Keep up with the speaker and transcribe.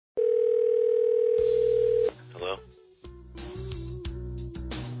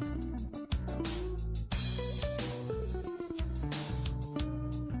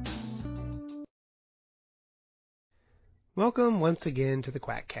Welcome once again to the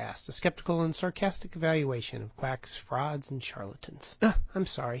Quackcast, a skeptical and sarcastic evaluation of quacks, frauds, and charlatans. I'm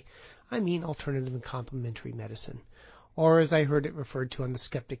sorry, I mean alternative and complementary medicine. Or as I heard it referred to on the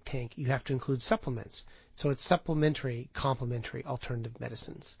Skeptic Tank, you have to include supplements. So it's supplementary, complementary, alternative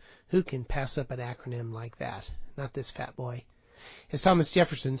medicines. Who can pass up an acronym like that? Not this fat boy. As Thomas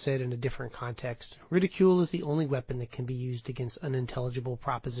Jefferson said in a different context, ridicule is the only weapon that can be used against unintelligible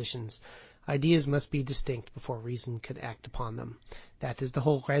propositions. Ideas must be distinct before reason can act upon them. That is the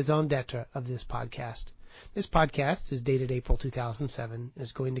whole raison d'etre of this podcast. This podcast is dated April 2007 and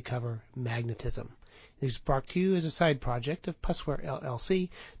is going to cover magnetism. It is brought to you as a side project of Pussware LLC,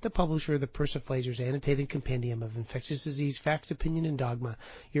 the publisher of the Persiflager's annotated compendium of infectious disease facts, opinion, and dogma,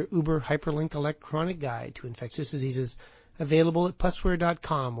 your uber hyperlinked electronic guide to infectious diseases, available at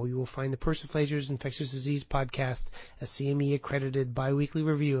pussware.com, where you will find the Persiflager's Infectious Disease Podcast, a CME-accredited biweekly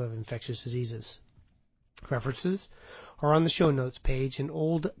review of infectious diseases. References are on the show notes page, and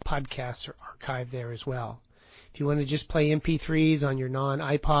old podcasts are archived there as well. If you want to just play MP3s on your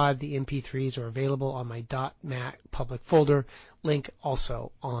non-iPod, the MP3s are available on my .mac public folder, link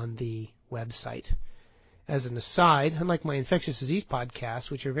also on the website. As an aside, unlike my infectious disease podcasts,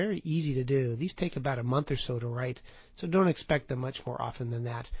 which are very easy to do, these take about a month or so to write, so don't expect them much more often than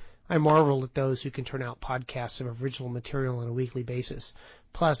that. I marvel at those who can turn out podcasts of original material on a weekly basis.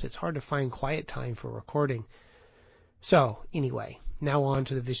 Plus, it's hard to find quiet time for recording. So, anyway, now on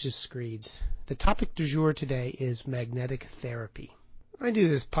to the vicious screeds. The topic du jour today is magnetic therapy. I do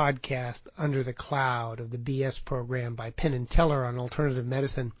this podcast under the cloud of the BS program by Penn and Teller on alternative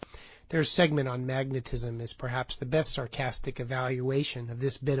medicine. Their segment on magnetism is perhaps the best sarcastic evaluation of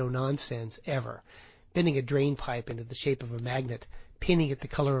this bit of nonsense ever. Bending a drain pipe into the shape of a magnet, painting it the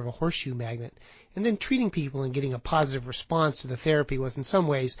color of a horseshoe magnet, and then treating people and getting a positive response to the therapy was in some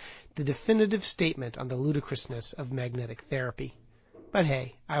ways the definitive statement on the ludicrousness of magnetic therapy. But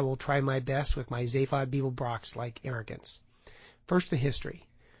hey, I will try my best with my Zaphod Beeblebrox-like arrogance. First, the history.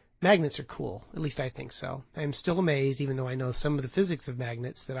 Magnets are cool, at least I think so. I am still amazed, even though I know some of the physics of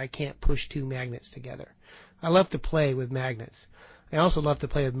magnets, that I can't push two magnets together. I love to play with magnets. I also love to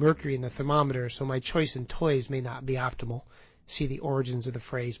play with mercury in the thermometer, so my choice in toys may not be optimal. See the origins of the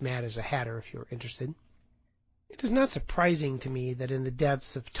phrase mad as a hatter if you're interested. It is not surprising to me that in the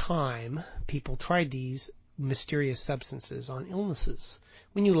depths of time, people tried these mysterious substances on illnesses.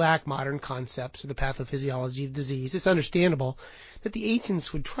 When you lack modern concepts of the pathophysiology of disease, it's understandable that the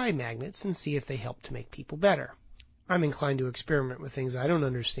ancients would try magnets and see if they help to make people better. I'm inclined to experiment with things I don't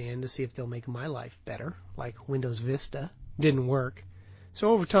understand to see if they'll make my life better, like Windows Vista. Didn't work.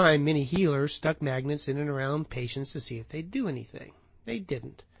 So over time, many healers stuck magnets in and around patients to see if they'd do anything. They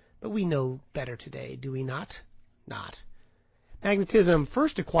didn't. But we know better today, do we not? Not. Magnetism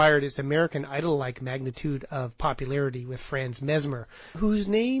first acquired its American Idol-like magnitude of popularity with Franz Mesmer, whose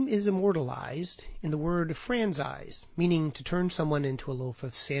name is immortalized in the word franzized, meaning to turn someone into a loaf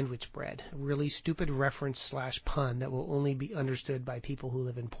of sandwich bread, a really stupid reference/pun that will only be understood by people who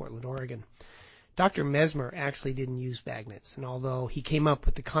live in Portland, Oregon. Dr. Mesmer actually didn't use magnets, and although he came up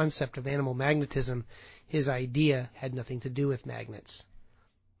with the concept of animal magnetism, his idea had nothing to do with magnets.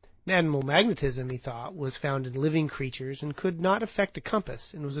 Animal magnetism, he thought, was found in living creatures and could not affect a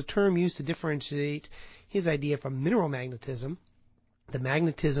compass, and was a term used to differentiate his idea from mineral magnetism, the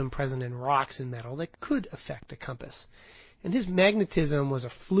magnetism present in rocks and metal that could affect a compass. And his magnetism was a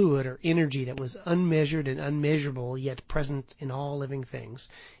fluid or energy that was unmeasured and unmeasurable, yet present in all living things,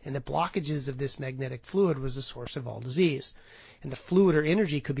 and the blockages of this magnetic fluid was the source of all disease. And the fluid or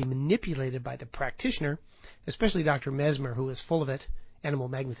energy could be manipulated by the practitioner, especially Dr. Mesmer, who was full of it, animal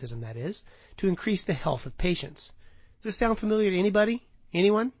magnetism that is, to increase the health of patients. Does this sound familiar to anybody?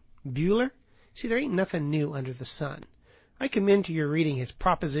 Anyone? Bueller? See, there ain't nothing new under the sun. I commend to your reading his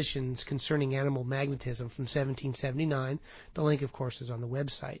Propositions Concerning Animal Magnetism from 1779. The link, of course, is on the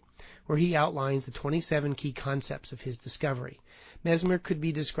website, where he outlines the 27 key concepts of his discovery. Mesmer could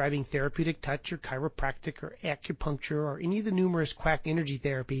be describing therapeutic touch or chiropractic or acupuncture or any of the numerous quack energy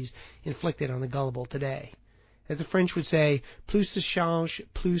therapies inflicted on the gullible today. As the French would say, plus ça change,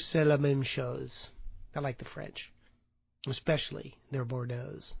 plus c'est la même chose. I like the French, especially their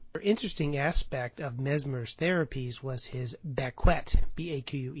Bordeaux. An interesting aspect of Mesmer's therapies was his baquette,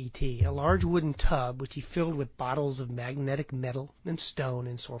 B-A-Q-U-E-T, a large wooden tub which he filled with bottles of magnetic metal and stone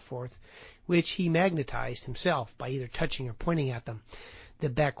and so forth, which he magnetized himself by either touching or pointing at them. The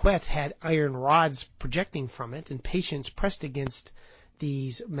baquette had iron rods projecting from it, and patients pressed against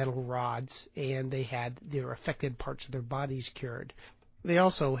these metal rods, and they had their affected parts of their bodies cured. They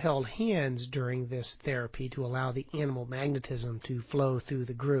also held hands during this therapy to allow the animal magnetism to flow through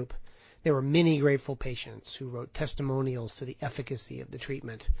the group. There were many grateful patients who wrote testimonials to the efficacy of the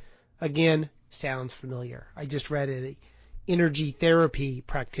treatment. Again, sounds familiar. I just read an energy therapy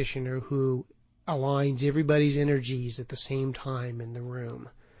practitioner who aligns everybody's energies at the same time in the room.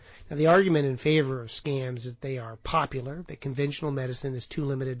 Now, the argument in favor of scams is that they are popular, that conventional medicine is too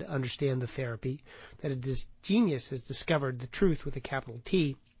limited to understand the therapy, that a genius has discovered the truth with a capital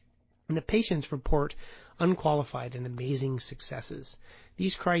T, and the patients report unqualified and amazing successes.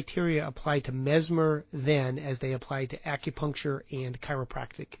 These criteria apply to Mesmer then as they apply to acupuncture and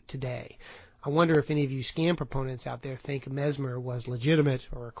chiropractic today. I wonder if any of you scam proponents out there think Mesmer was legitimate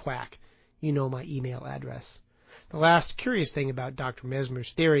or a quack. You know my email address. The last curious thing about Dr.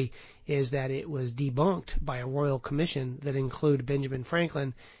 Mesmer's theory is that it was debunked by a royal commission that included Benjamin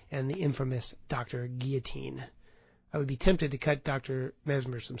Franklin and the infamous Dr. Guillotine. I would be tempted to cut Dr.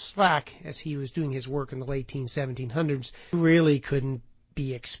 Mesmer some slack as he was doing his work in the late 1700s. He really couldn't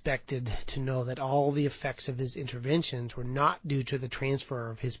be expected to know that all the effects of his interventions were not due to the transfer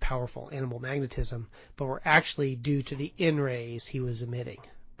of his powerful animal magnetism, but were actually due to the N-rays he was emitting.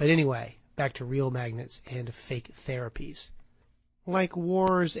 But anyway, back to real magnets and fake therapies. Like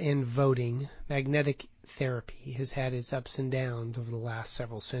wars and voting, magnetic therapy has had its ups and downs over the last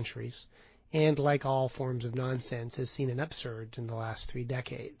several centuries, and like all forms of nonsense, has seen an upsurge in the last 3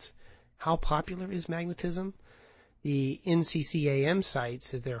 decades. How popular is magnetism? The NCCAM site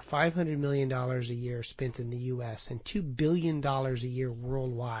says there are $500 million a year spent in the U.S. and $2 billion a year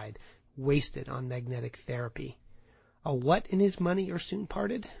worldwide wasted on magnetic therapy. A what in his money are soon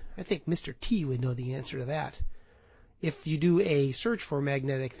parted? I think Mr. T would know the answer to that. If you do a search for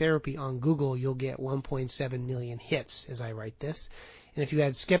magnetic therapy on Google, you'll get 1.7 million hits as I write this. And if you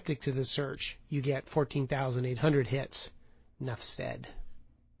add skeptic to the search, you get 14,800 hits. Enough said.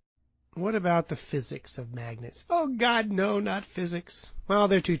 What about the physics of magnets? Oh God, no, not physics. Well,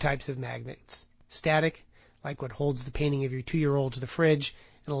 there are 2 types of magnets. Static, like what holds the painting of your 2-year-old to the fridge,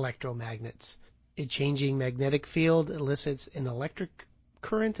 and electromagnets. A changing magnetic field elicits an electric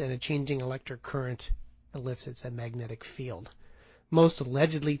current, and a changing electric current elicits a magnetic field. Most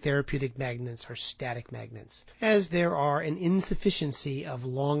allegedly therapeutic magnets are static magnets, as there are an insufficiency of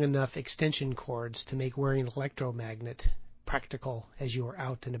long enough extension cords to make wearing an electromagnet practical as you are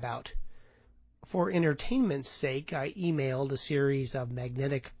out and about. For entertainment's sake, I emailed a series of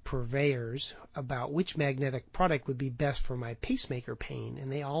magnetic purveyors about which magnetic product would be best for my pacemaker pain,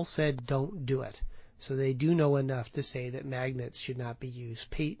 and they all said don't do it. So they do know enough to say that magnets should not be used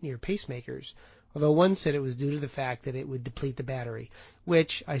near pacemakers, although one said it was due to the fact that it would deplete the battery,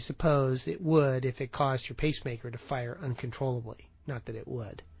 which I suppose it would if it caused your pacemaker to fire uncontrollably. Not that it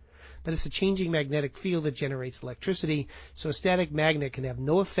would. But it's a changing magnetic field that generates electricity, so a static magnet can have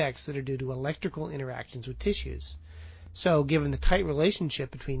no effects that are due to electrical interactions with tissues. So, given the tight relationship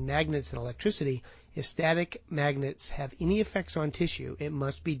between magnets and electricity, if static magnets have any effects on tissue, it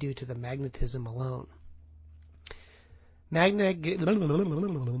must be due to the magnetism alone.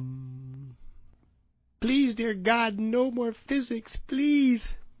 Please, dear God, no more physics,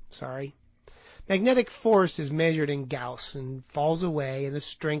 please. Sorry. Magnetic force is measured in Gauss and falls away in a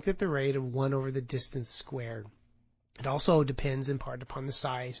strength at the rate of 1 over the distance squared. It also depends in part upon the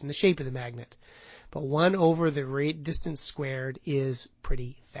size and the shape of the magnet. But 1 over the rate distance squared is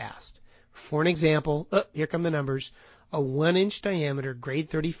pretty fast. For an example, here come the numbers. A 1-inch diameter grade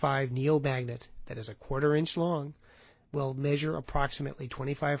 35 neomagnet that is a 1/4 inch long will measure approximately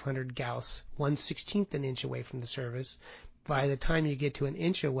 2,500 Gauss, 1/16 an inch away from the surface. By the time you get to an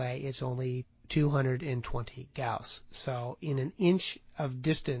inch away, it's only 220 Gauss. So in an inch of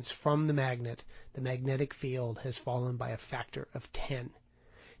distance from the magnet, the magnetic field has fallen by a factor of 10.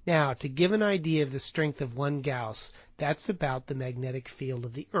 Now, to give an idea of the strength of 1 Gauss, that's about the magnetic field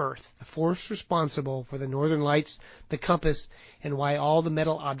of the Earth, the force responsible for the northern lights, the compass, and why all the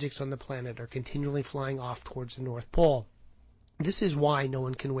metal objects on the planet are continually flying off towards the North Pole. This is why no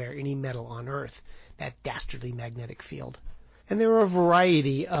one can wear any metal on Earth, that dastardly magnetic field. And there are a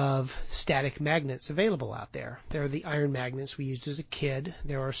variety of static magnets available out there. There are the iron magnets we used as a kid.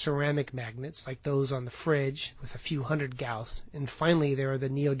 There are ceramic magnets like those on the fridge with a few hundred Gauss. And finally, there are the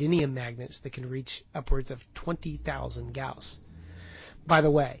neodymium magnets that can reach upwards of 20,000 Gauss. By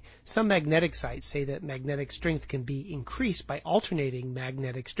the way, some magnetic sites say that magnetic strength can be increased by alternating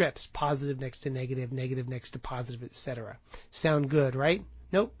magnetic strips, positive next to negative, negative next to positive, etc. Sound good, right?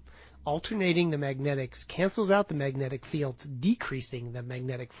 Nope. Alternating the magnetics cancels out the magnetic fields, decreasing the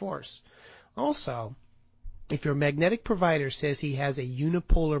magnetic force. Also, if your magnetic provider says he has a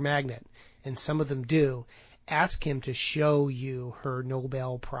unipolar magnet, and some of them do, ask him to show you her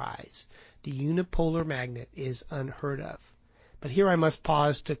Nobel Prize. The unipolar magnet is unheard of. But here I must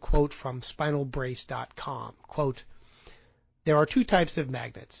pause to quote from spinalbrace.com. Quote, there are two types of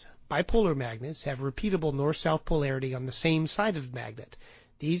magnets. Bipolar magnets have repeatable north-south polarity on the same side of the magnet.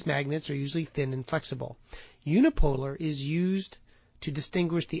 These magnets are usually thin and flexible. Unipolar is used to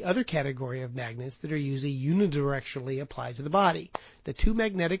distinguish the other category of magnets that are usually unidirectionally applied to the body. The two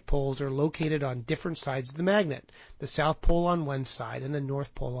magnetic poles are located on different sides of the magnet, the south pole on one side and the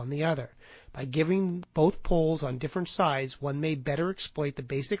north pole on the other. By giving both poles on different sides, one may better exploit the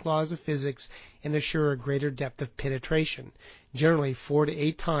basic laws of physics and assure a greater depth of penetration, generally 4 to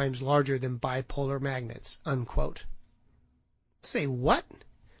 8 times larger than bipolar magnets." Unquote. Say what?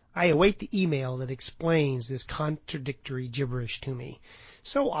 I await the email that explains this contradictory gibberish to me.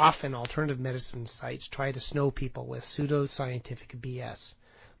 So often alternative medicine sites try to snow people with pseudo-scientific BS.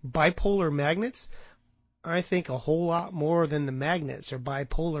 Bipolar magnets? I think a whole lot more than the magnets are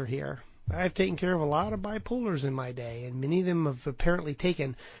bipolar here. I've taken care of a lot of bipolars in my day, and many of them have apparently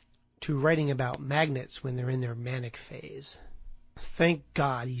taken to writing about magnets when they're in their manic phase. Thank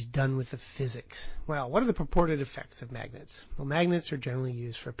God he's done with the physics. Well, what are the purported effects of magnets? Well, magnets are generally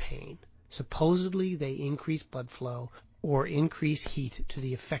used for pain. Supposedly, they increase blood flow or increase heat to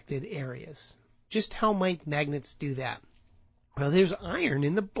the affected areas. Just how might magnets do that? Well, there's iron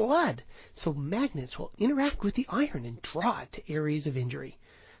in the blood, so magnets will interact with the iron and draw it to areas of injury.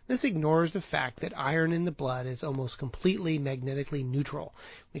 This ignores the fact that iron in the blood is almost completely magnetically neutral,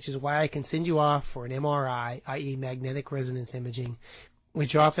 which is why I can send you off for an MRI, i.e. magnetic resonance imaging,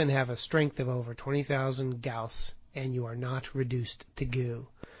 which often have a strength of over 20,000 Gauss, and you are not reduced to goo.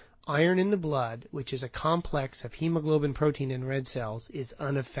 Iron in the blood, which is a complex of hemoglobin, protein, and red cells, is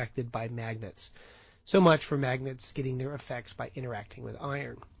unaffected by magnets. So much for magnets getting their effects by interacting with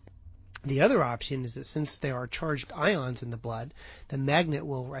iron. The other option is that since there are charged ions in the blood, the magnet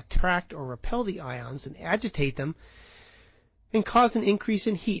will attract or repel the ions and agitate them and cause an increase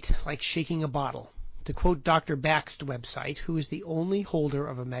in heat, like shaking a bottle. To quote Dr. Back's website, who is the only holder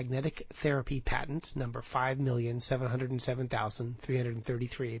of a magnetic therapy patent, number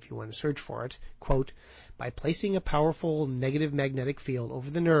 5,707,333 if you want to search for it, quote, by placing a powerful negative magnetic field over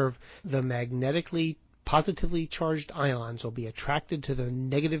the nerve, the magnetically positively charged ions will be attracted to the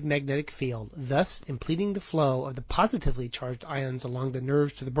negative magnetic field, thus impeding the flow of the positively charged ions along the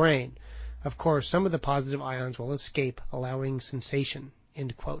nerves to the brain. Of course, some of the positive ions will escape, allowing sensation.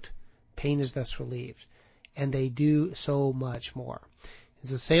 End quote. Pain is thus relieved. And they do so much more.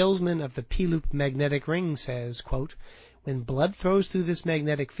 As the salesman of the P-loop magnetic ring says, quote, when blood flows through this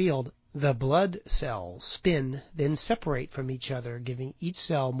magnetic field, the blood cells spin, then separate from each other, giving each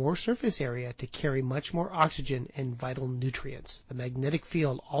cell more surface area to carry much more oxygen and vital nutrients. The magnetic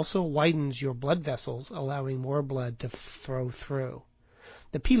field also widens your blood vessels, allowing more blood to flow through.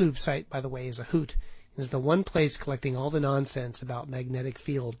 The P-loop site, by the way, is a hoot. It is the one place collecting all the nonsense about magnetic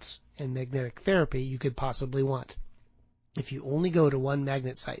fields and magnetic therapy you could possibly want. If you only go to one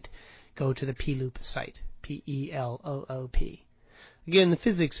magnet site, go to the P-loop site, P-E-L-O-O-P. Again, the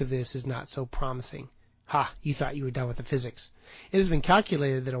physics of this is not so promising. Ha, you thought you were done with the physics. It has been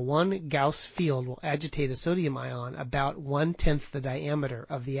calculated that a 1 Gauss field will agitate a sodium ion about 1/10 the diameter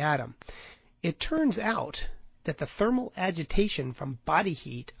of the atom. It turns out that the thermal agitation from body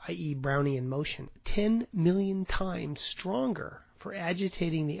heat, i.e. Brownian motion, 10 million times stronger for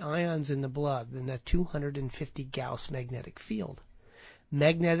agitating the ions in the blood than a 250 Gauss magnetic field.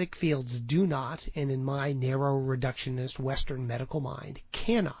 Magnetic fields do not, and in my narrow reductionist Western medical mind,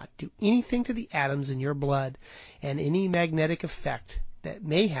 cannot do anything to the atoms in your blood, and any magnetic effect that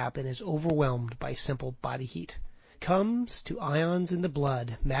may happen is overwhelmed by simple body heat. Comes to ions in the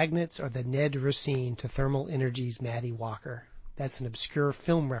blood, magnets are the Ned Racine to thermal energy's Maddie Walker. That's an obscure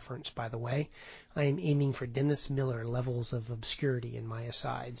film reference, by the way. I am aiming for Dennis Miller levels of obscurity in my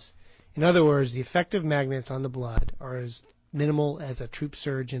asides. In other words, the effect of magnets on the blood are as minimal as a troop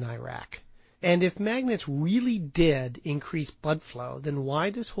surge in Iraq. And if magnets really did increase blood flow, then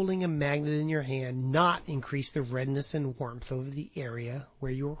why does holding a magnet in your hand not increase the redness and warmth over the area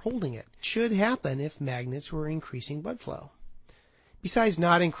where you are holding it? It should happen if magnets were increasing blood flow. Besides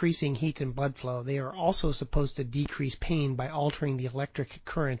not increasing heat and blood flow, they are also supposed to decrease pain by altering the electric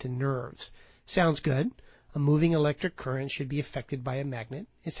current in nerves. Sounds good. A moving electric current should be affected by a magnet.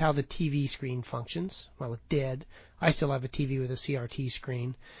 It's how the TV screen functions. Well, it did. I still have a TV with a CRT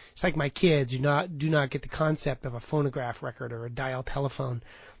screen. It's like my kids do not get the concept of a phonograph record or a dial telephone.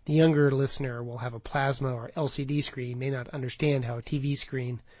 The younger listener will have a plasma or LCD screen, may not understand how a TV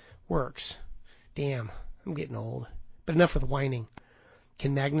screen works. Damn, I'm getting old. But enough with whining.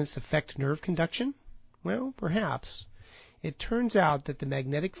 Can magnets affect nerve conduction? Well, perhaps. It turns out that the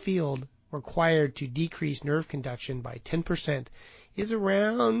magnetic field required to decrease nerve conduction by 10% is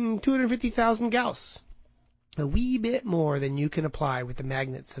around 250,000 Gauss, a wee bit more than you can apply with the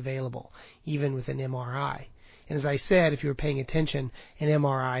magnets available, even with an MRI. And as I said, if you were paying attention, an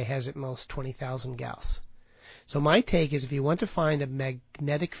MRI has at most 20,000 Gauss. So my take is if you want to find a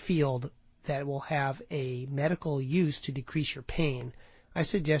magnetic field that will have a medical use to decrease your pain, I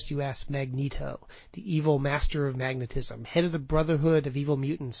suggest you ask Magneto, the evil master of magnetism, head of the Brotherhood of Evil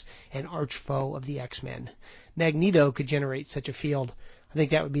Mutants, and arch foe of the X-Men. Magneto could generate such a field. I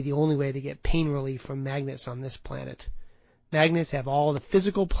think that would be the only way to get pain relief from magnets on this planet. Magnets have all the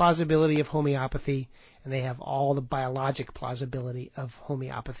physical plausibility of homeopathy, and they have all the biologic plausibility of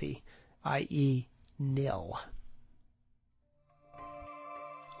homeopathy, i.e. nil.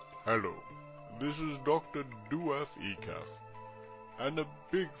 Hello, this is Dr. Duaf Ekaf, and a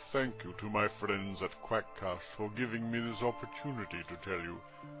big thank you to my friends at Quackcast for giving me this opportunity to tell you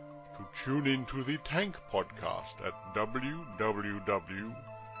to tune in to the Tank Podcast at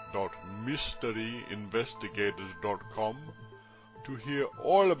www.mysteryinvestigators.com to hear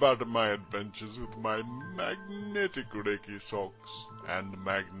all about my adventures with my magnetic Reiki socks and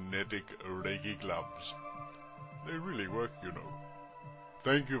magnetic Reiki gloves. They really work, you know.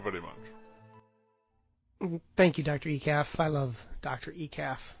 Thank you very much. Thank you, Dr. Ekaf. I love Dr.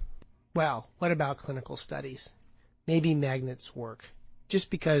 Ekaf. Well, what about clinical studies? Maybe magnets work. Just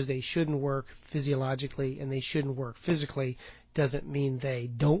because they shouldn't work physiologically and they shouldn't work physically doesn't mean they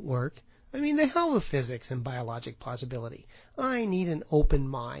don't work. I mean, they have the physics and biologic plausibility. I need an open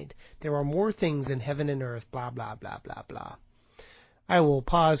mind. There are more things in heaven and earth, blah, blah, blah, blah, blah. I will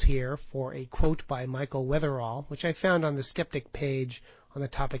pause here for a quote by Michael Weatherall, which I found on the Skeptic page on the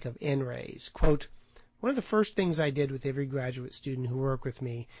topic of N-rays. Quote, "One of the first things I did with every graduate student who worked with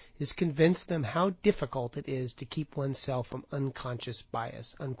me is convince them how difficult it is to keep oneself from unconscious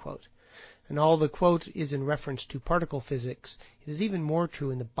bias," unquote. And although the quote is in reference to particle physics, it is even more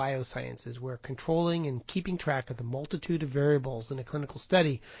true in the biosciences, where controlling and keeping track of the multitude of variables in a clinical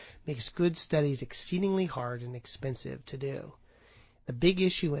study makes good studies exceedingly hard and expensive to do. The big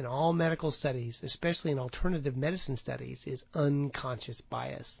issue in all medical studies, especially in alternative medicine studies, is unconscious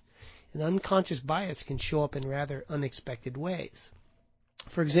bias. And unconscious bias can show up in rather unexpected ways.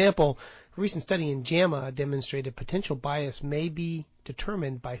 For example, a recent study in JAMA demonstrated potential bias may be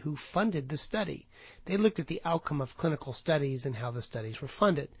determined by who funded the study. They looked at the outcome of clinical studies and how the studies were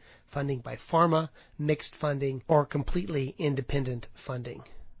funded. Funding by pharma, mixed funding, or completely independent funding.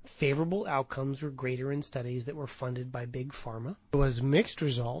 Favorable outcomes were greater in studies that were funded by big pharma. There was mixed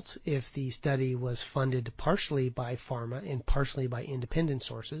results if the study was funded partially by pharma and partially by independent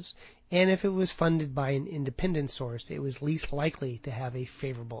sources, and if it was funded by an independent source, it was least likely to have a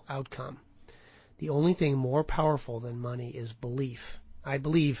favorable outcome. The only thing more powerful than money is belief. I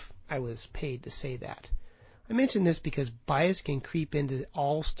believe I was paid to say that. I mention this because bias can creep into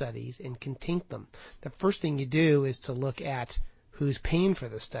all studies and can taint them. The first thing you do is to look at who's paying for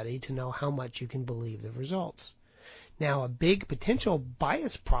the study to know how much you can believe the results. Now, a big potential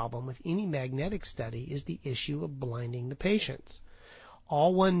bias problem with any magnetic study is the issue of blinding the patients.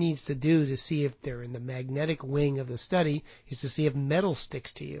 All one needs to do to see if they're in the magnetic wing of the study is to see if metal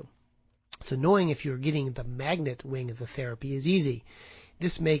sticks to you. So knowing if you're getting the magnet wing of the therapy is easy.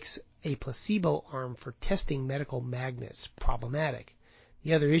 This makes a placebo arm for testing medical magnets problematic.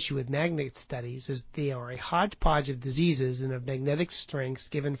 The other issue with magnet studies is they are a hodgepodge of diseases and of magnetic strengths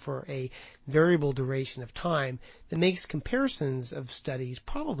given for a variable duration of time that makes comparisons of studies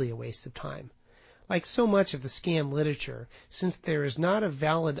probably a waste of time. Like so much of the scam literature, since there is not a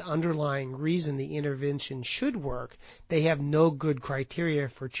valid underlying reason the intervention should work, they have no good criteria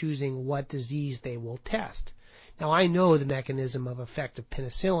for choosing what disease they will test. Now, I know the mechanism of effect of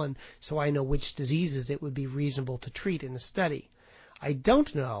penicillin, so I know which diseases it would be reasonable to treat in a study. I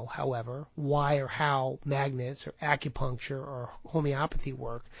don't know, however, why or how magnets or acupuncture or homeopathy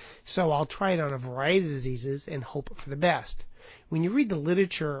work, so I'll try it on a variety of diseases and hope for the best. When you read the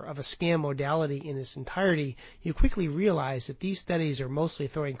literature of a scam modality in its entirety, you quickly realize that these studies are mostly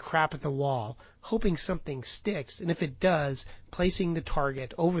throwing crap at the wall, hoping something sticks, and if it does, placing the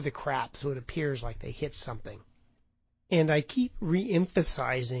target over the crap so it appears like they hit something. And I keep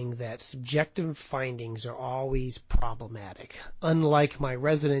re-emphasizing that subjective findings are always problematic. Unlike my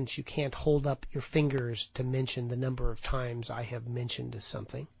residents, you can't hold up your fingers to mention the number of times I have mentioned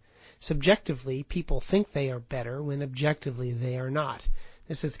something. Subjectively, people think they are better when objectively they are not.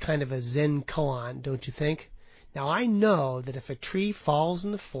 This is kind of a Zen koan, don't you think? Now, I know that if a tree falls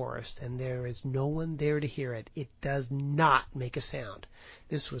in the forest and there is no one there to hear it, it does not make a sound.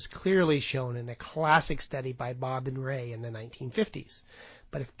 This was clearly shown in a classic study by Bob and Ray in the 1950s.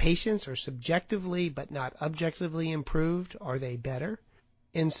 But if patients are subjectively but not objectively improved, are they better?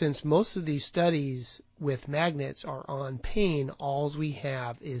 And since most of these studies with magnets are on pain, all we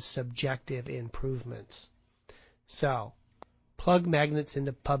have is subjective improvements. So, plug magnets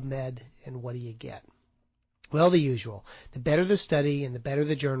into PubMed, and what do you get? Well, the usual. The better the study and the better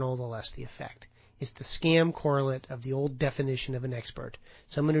the journal, the less the effect. It's the scam correlate of the old definition of an expert.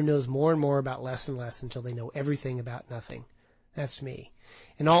 Someone who knows more and more about less and less until they know everything about nothing. That's me.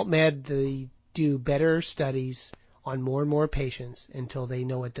 In AltMed, they do better studies on more and more patients until they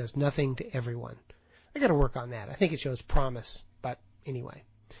know it does nothing to everyone. I got to work on that. I think it shows promise, but anyway.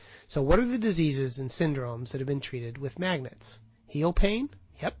 So what are the diseases and syndromes that have been treated with magnets? Heel pain?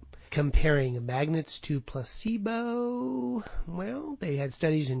 Yep. Comparing magnets to placebo? Well, they had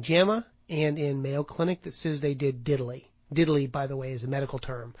studies in JAMA and in Mayo Clinic that says they did diddly. Diddly, by the way, is a medical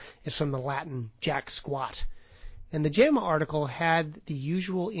term. It's from the Latin jack squat. And the JAMA article had the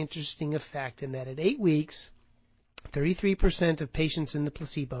usual interesting effect in that at 8 weeks, 33% of patients in the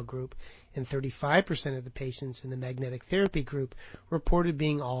placebo group and 35% of the patients in the magnetic therapy group reported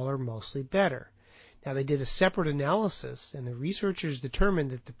being all or mostly better. Now, they did a separate analysis, and the researchers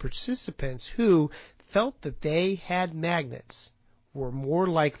determined that the participants who felt that they had magnets were more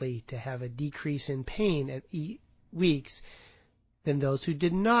likely to have a decrease in pain at 8 weeks than those who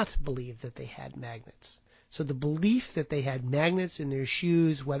did not believe that they had magnets. So the belief that they had magnets in their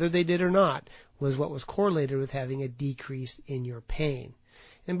shoes, whether they did or not, was what was correlated with having a decrease in your pain.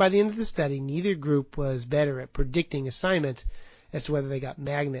 And by the end of the study, neither group was better at predicting assignment as to whether they got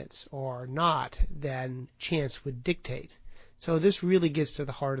magnets or not than chance would dictate. So this really gets to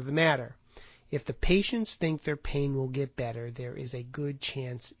the heart of the matter. If the patients think their pain will get better, there is a good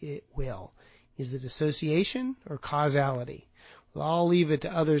chance it will. Is it association or causality? Well, I'll leave it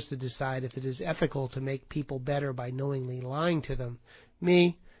to others to decide if it is ethical to make people better by knowingly lying to them.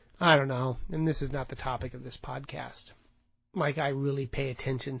 Me, I don't know, and this is not the topic of this podcast. Like I really pay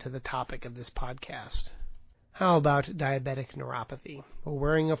attention to the topic of this podcast. How about diabetic neuropathy? Well,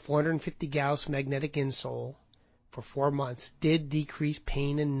 wearing a 450 Gauss magnetic insole for 4 months did decrease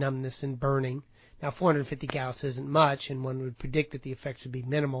pain and numbness and burning. Now, 450 Gauss isn't much, and one would predict that the effects would be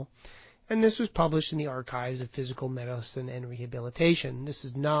minimal. And this was published in the Archives of Physical Medicine and Rehabilitation. This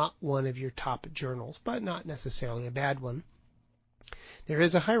is not one of your top journals, but not necessarily a bad one. There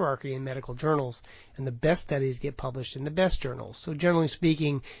is a hierarchy in medical journals, and the best studies get published in the best journals. So generally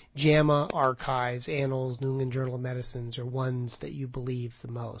speaking, JAMA, Archives, Annals, New England Journal of Medicine are ones that you believe the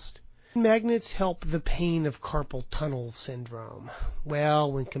most. Magnets help the pain of carpal tunnel syndrome.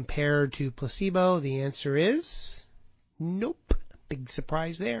 Well, when compared to placebo, the answer is nope. Big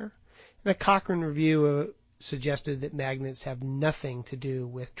surprise there. And a Cochrane review suggested that magnets have nothing to do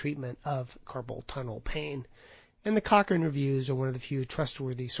with treatment of carpal tunnel pain. And the Cochrane reviews are one of the few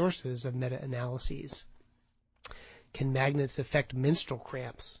trustworthy sources of meta-analyses. Can magnets affect menstrual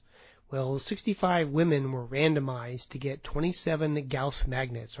cramps? Well, 65 women were randomized to get 27 Gauss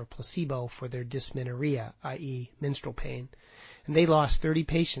magnets or placebo for their dysmenorrhea, i.e. menstrual pain. And they lost 30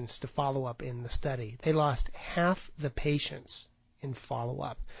 patients to follow-up in the study. They lost half the patients in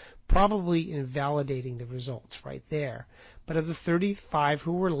follow-up, probably invalidating the results right there. But of the 35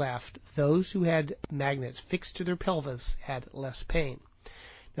 who were left, those who had magnets fixed to their pelvis had less pain.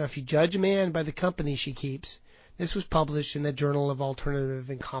 Now, if you judge a man by the company she keeps, this was published in the Journal of Alternative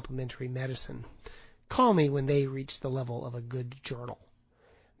and Complementary Medicine. Call me when they reach the level of a good journal.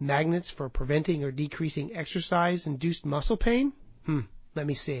 Magnets for preventing or decreasing exercise-induced muscle pain? Let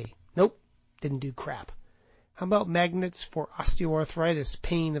me see. Nope, didn't do crap. How about magnets for osteoarthritis,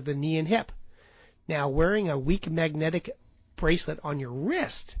 pain of the knee and hip? Now, wearing a weak magnetic bracelet on your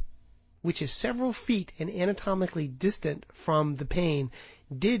wrist, which is several feet and anatomically distant from the pain,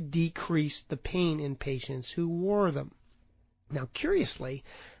 did decrease the pain in patients who wore them. Now, curiously,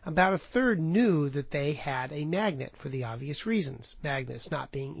 about a third knew that they had a magnet for the obvious reasons, magnets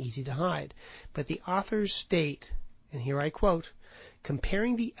not being easy to hide. But the authors state, and here I quote,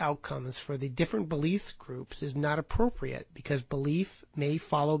 comparing the outcomes for the different belief groups is not appropriate because belief may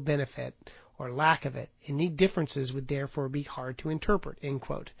follow benefit or lack of it. Any differences would therefore be hard to interpret, end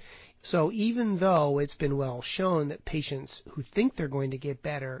quote. So even though it's been well shown that patients who think they're going to get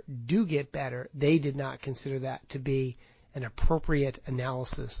better do get better, they did not consider that to be an appropriate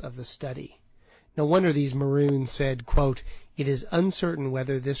analysis of the study. No wonder these maroons said, quote, it is uncertain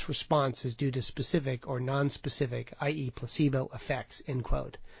whether this response is due to specific or non-specific, i.e. placebo effects, end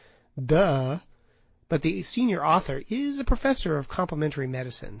quote. Duh. But the senior author is a professor of complementary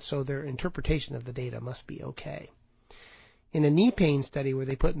medicine, so their interpretation of the data must be okay. In a knee pain study where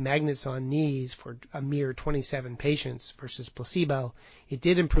they put magnets on knees for a mere 27 patients versus placebo, it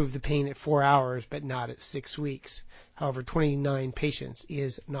did improve the pain at 4 hours, but not at 6 weeks. However, 29 patients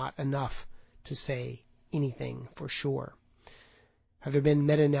is not enough to say anything for sure. Have there been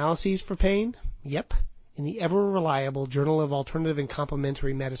meta-analyses for pain? Yep. In the ever-reliable Journal of Alternative and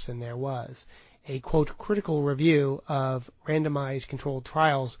Complementary Medicine, there was a, quote, critical review of randomized controlled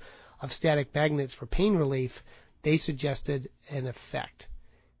trials of static magnets for pain relief. They suggested an effect.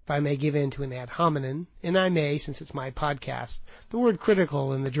 If I may give in to an ad hominem, and I may since it's my podcast, the word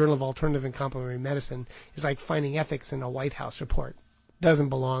critical in the Journal of Alternative and Complementary Medicine is like finding ethics in a White House report. Doesn't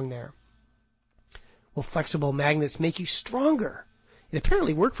belong there. Will flexible magnets make you stronger? It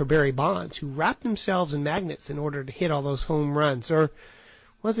apparently worked for Barry Bonds, who wrapped themselves in magnets in order to hit all those home runs. Or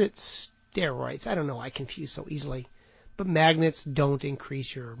was it steroids? I don't know. I confuse so easily. But magnets don't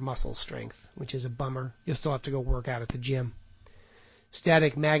increase your muscle strength, which is a bummer. You'll still have to go work out at the gym.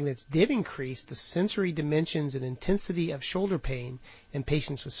 Static magnets did increase the sensory dimensions and intensity of shoulder pain in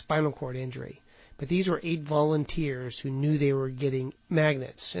patients with spinal cord injury. But these were 8 volunteers who knew they were getting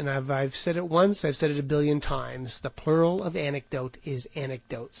magnets. And I've said it once, I've said it a billion times. The plural of anecdote is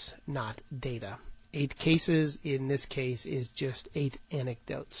anecdotes, not data. 8 cases in this case is just 8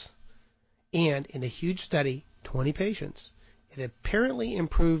 anecdotes. And in a huge study, 20 patients, it apparently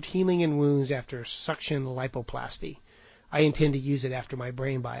improved healing in wounds after suction lipoplasty. I intend to use it after my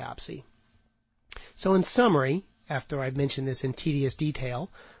brain biopsy. So in summary, after I've mentioned this in tedious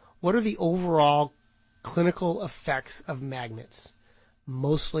detail, what are the overall clinical effects of magnets?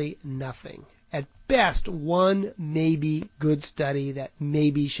 Mostly nothing. At best, one maybe good study that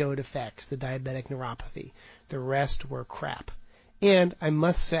maybe showed effects, the diabetic neuropathy. The rest were crap. And I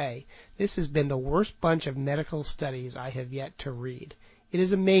must say, this has been the worst bunch of medical studies I have yet to read. It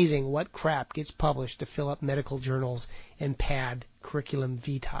is amazing what crap gets published to fill up medical journals and pad curriculum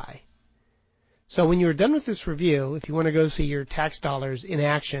vitae. So when you're done with this review, if you want to go see your tax dollars in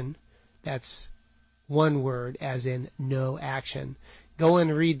action, that's one word as in no action, go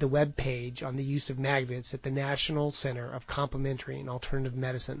and read the web page on the use of magnets at the National Center of Complementary and Alternative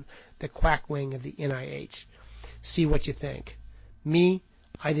Medicine, the quack wing of the NIH. See what you think. Me,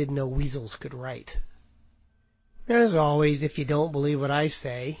 I didn't know weasels could write. As always, if you don't believe what I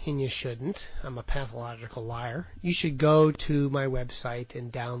say, and you shouldn't, I'm a pathological liar, you should go to my website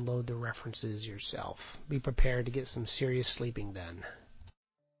and download the references yourself. Be prepared to get some serious sleeping done.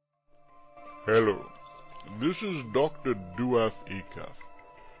 Hello, this is Dr. Duaf Ekaf.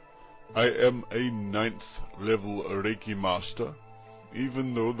 I am a 9th level Reiki master,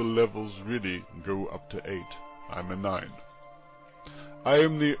 even though the levels really go up to 8. I'm a 9. I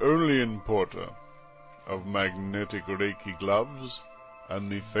am the only importer of magnetic Reiki gloves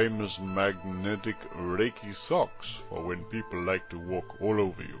and the famous magnetic Reiki socks for when people like to walk all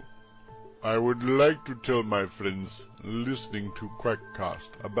over you. I would like to tell my friends listening to Quackcast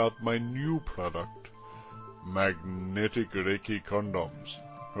about my new product, magnetic Reiki condoms.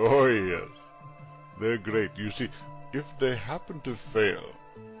 Oh yes, they're great. You see, if they happen to fail,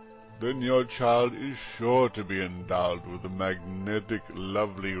 then your child is sure to be endowed with the magnetic,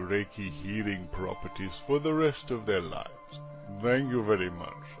 lovely Reiki healing properties for the rest of their lives. Thank you very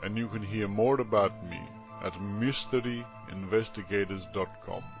much, and you can hear more about me at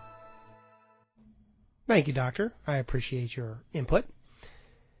mysteryinvestigators.com. Thank you, Doctor. I appreciate your input.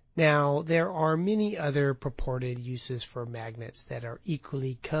 Now, there are many other purported uses for magnets that are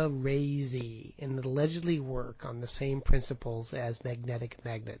equally crazy and allegedly work on the same principles as magnetic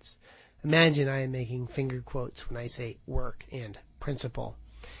magnets. Imagine I am making finger quotes when I say work and principle.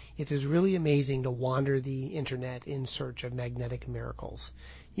 It is really amazing to wander the internet in search of magnetic miracles.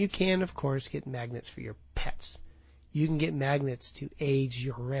 You can, of course, get magnets for your pets. You can get magnets to age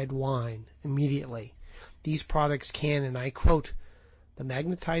your red wine immediately. These products can, and I quote, "The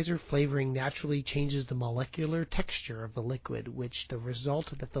magnetizer flavoring naturally changes the molecular texture of the liquid, which the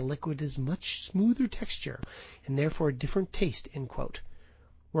result that the liquid is much smoother texture and therefore a different taste," end quote.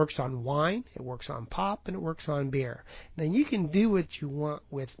 Works on wine, it works on pop, and it works on beer. Now you can do what you want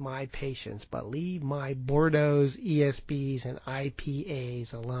with my patients, but leave my Bordeaux's, ESBs, and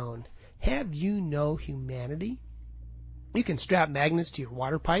IPAs alone. Have you no humanity? You can strap magnets to your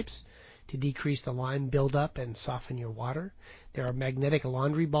water pipes to decrease the lime buildup and soften your water. There are magnetic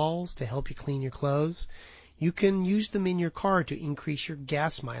laundry balls to help you clean your clothes. You can use them in your car to increase your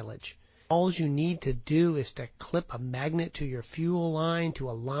gas mileage. All you need to do is to clip a magnet to your fuel line to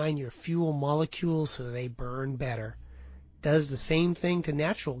align your fuel molecules so they burn better. Does the same thing to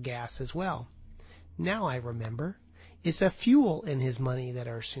natural gas as well. Now I remember. It's a fuel in his money that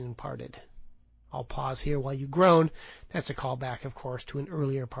are soon parted. I'll pause here while you groan. That's a callback, of course, to an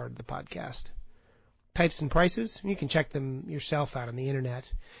earlier part of the podcast. Types and prices, you can check them yourself out on the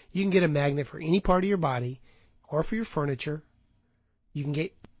internet. You can get a magnet for any part of your body or for your furniture. You can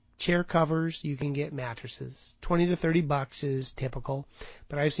get chair covers, you can get mattresses. $20 to $30 is typical,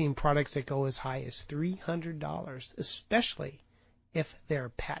 but I've seen products that go as high as $300, especially if they're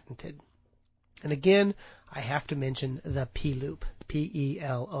patented. And again, I have to mention the P-Loop,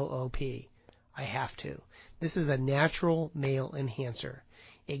 P-E-L-O-O-P. I have to. This is a natural male enhancer.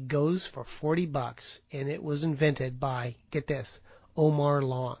 It goes for $40, and it was invented by, get this, Omar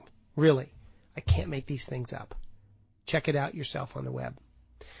Long. Really, I can't make these things up. Check it out yourself on the web.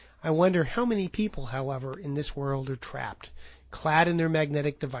 I wonder how many people, however, in this world are trapped, clad in their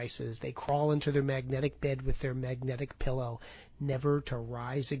magnetic devices. They crawl into their magnetic bed with their magnetic pillow, never to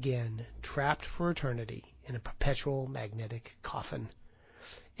rise again, trapped for eternity in a perpetual magnetic coffin.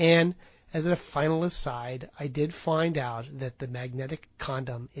 And as a final aside, I did find out that the magnetic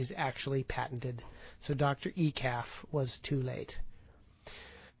condom is actually patented, so Dr. ECAF was too late.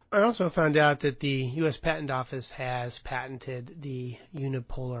 I also found out that the U.S. Patent Office has patented the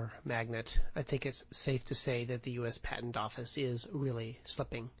unipolar magnet. I think it's safe to say that the U.S. Patent Office is really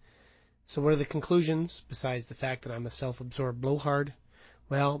slipping. So what are the conclusions, besides the fact that I'm a self-absorbed blowhard?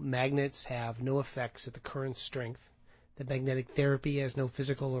 Well, magnets have no effects at the current strength. That magnetic therapy has no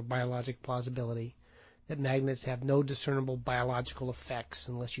physical or biologic plausibility. That magnets have no discernible biological effects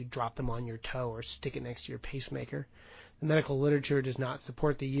unless you drop them on your toe or stick it next to your pacemaker. The medical literature does not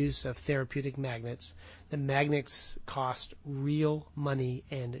support the use of therapeutic magnets. The magnets cost real money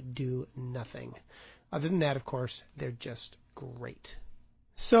and do nothing. Other than that, of course, they're just great.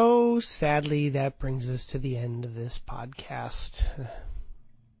 So, sadly, that brings us to the end of this podcast.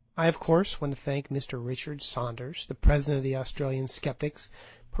 I, of course, want to thank Mr. Richard Saunders, the president of the Australian Skeptics,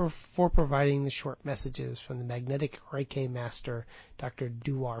 for providing the short messages from the magnetic Reiki master, Dr.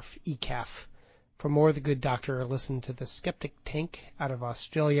 Dwarf ECAF. For more of the good doctor, listen to the Skeptic Tank out of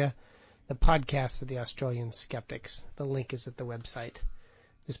Australia, the podcast of the Australian Skeptics. The link is at the website.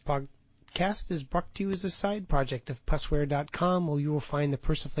 This podcast is brought to you as a side project of Pussware.com, where you will find the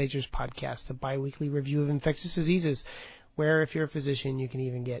Persiflagers podcast, a bi-weekly review of infectious diseases, where if you're a physician, you can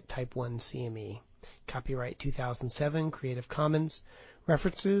even get type 1 CME. Copyright 2007, Creative Commons.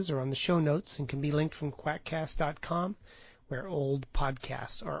 References are on the show notes and can be linked from quackcast.com, where old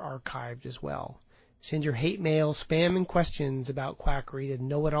podcasts are archived as well. Send your hate mail, spam, and questions about quackery to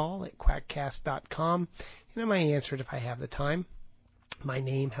know-it-all at quackcast.com, and I might answer it if I have the time. My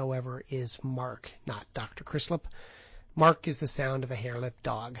name, however, is Mark, not Dr. Crislip. Mark is the sound of a hair-lipped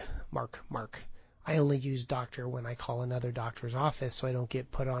dog. Mark. I only use doctor when I call another doctor's office so I don't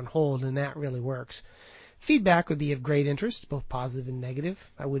get put on hold, and that really works. Feedback would be of great interest, both positive and negative.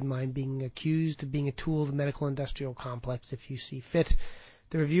 I wouldn't mind being accused of being a tool of the medical industrial complex if you see fit.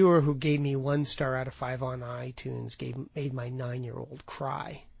 The reviewer who gave me 1 star out of 5 on iTunes made my 9-year-old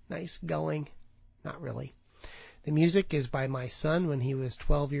cry. Nice going. Not really. The music is by my son when he was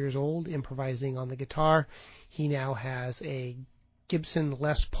 12 years old, improvising on the guitar. He now has a Gibson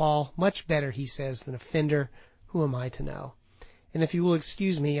Les Paul, much better, he says, than a Fender. Who am I to know? And if you will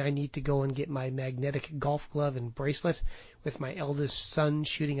excuse me, I need to go and get my magnetic golf glove and bracelet. With my eldest son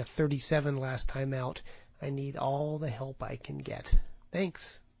shooting a 37 last time out, I need all the help I can get.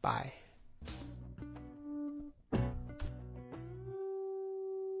 Thanks. Bye.